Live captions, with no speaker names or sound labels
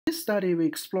In this study, we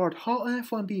explored how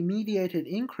F1B-mediated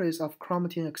increase of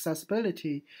chromatin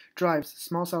accessibility drives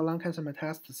small cell lung cancer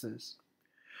metastasis.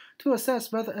 To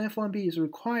assess whether F1B is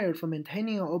required for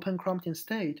maintaining an open chromatin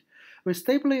state, we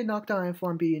stably knocked down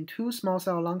F1B in 2 small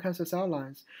cell lung cancer cell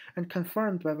lines and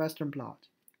confirmed by Western blot.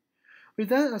 We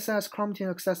then assessed chromatin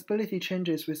accessibility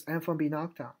changes with F1B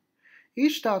knockdown.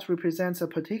 Each dot represents a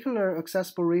particular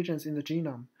accessible region in the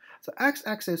genome. The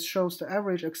x-axis shows the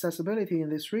average accessibility in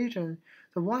this region,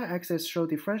 the y-axis shows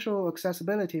differential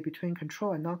accessibility between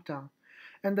control and knockdown,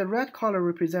 and the red color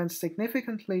represents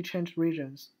significantly changed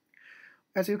regions.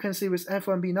 As you can see with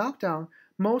F1B knockdown,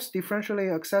 most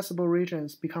differentially accessible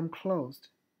regions become closed.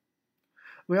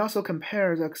 We also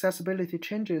compare the accessibility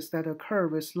changes that occur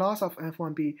with loss of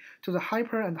F1B to the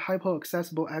hyper and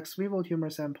hypoaccessible ex vivo tumor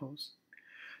samples.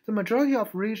 The majority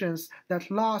of regions that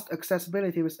lost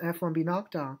accessibility with F1B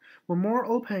knockdown were more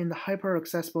open in the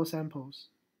hyper-accessible samples.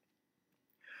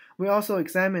 We also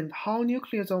examined how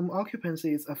nucleosome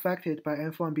occupancy is affected by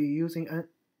F1B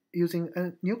using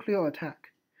a nuclear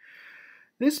attack.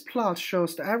 This plot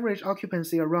shows the average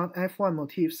occupancy around F1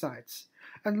 motif sites,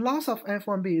 and loss of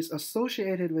F1B is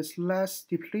associated with less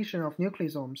depletion of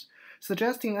nucleosomes,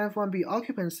 suggesting F1B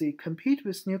occupancy competes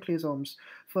with nucleosomes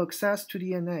for access to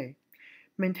DNA,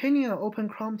 maintaining an open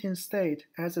chromatin state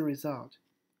as a result.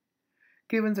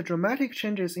 Given the dramatic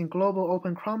changes in global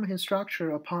open chromatin structure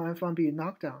upon F1B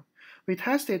knockdown, we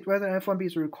tested whether F1B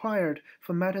is required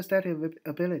for metastatic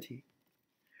ability.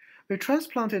 We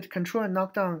transplanted control and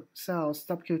knockdown cells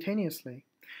subcutaneously.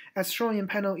 As shown in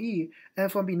panel E,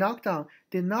 F1B knockdown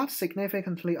did not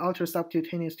significantly alter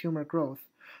subcutaneous tumor growth.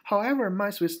 However,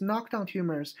 mice with knockdown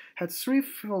tumors had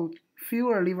 3-fold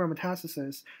fewer liver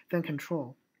metastases than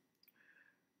control.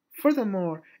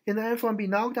 Furthermore, in the F1B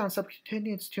knockdown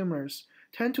subcutaneous tumors,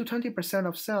 10 to 20%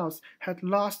 of cells had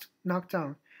lost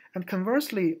knockdown, and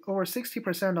conversely, over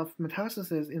 60% of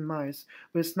metastases in mice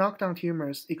with knockdown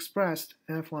tumors expressed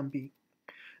F1B.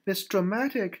 This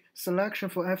dramatic selection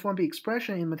for F1B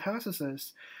expression in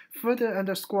metastasis further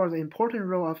underscores the important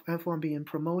role of F1B in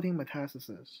promoting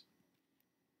metastasis.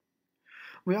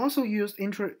 We also used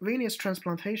intravenous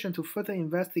transplantation to further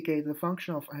investigate the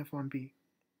function of F1B.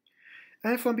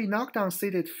 F1B knockdown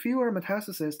seeded fewer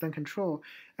metastases than control,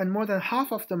 and more than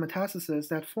half of the metastases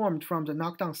that formed from the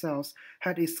knockdown cells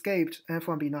had escaped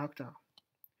F1B knockdown.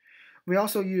 We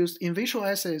also used in vitro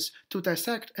assays to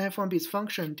dissect F1B's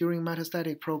function during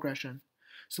metastatic progression.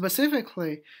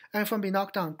 Specifically, F1B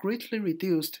knockdown greatly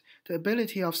reduced the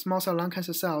ability of small cell lung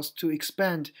cancer cells to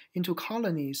expand into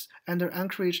colonies under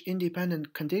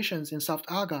anchorage-independent conditions in soft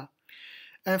agar.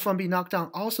 F1B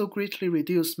knockdown also greatly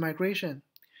reduced migration.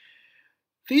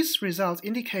 These results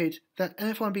indicate that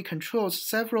F1B controls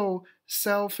several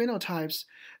cell phenotypes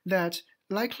that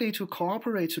likely to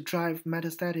cooperate to drive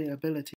metastatic ability.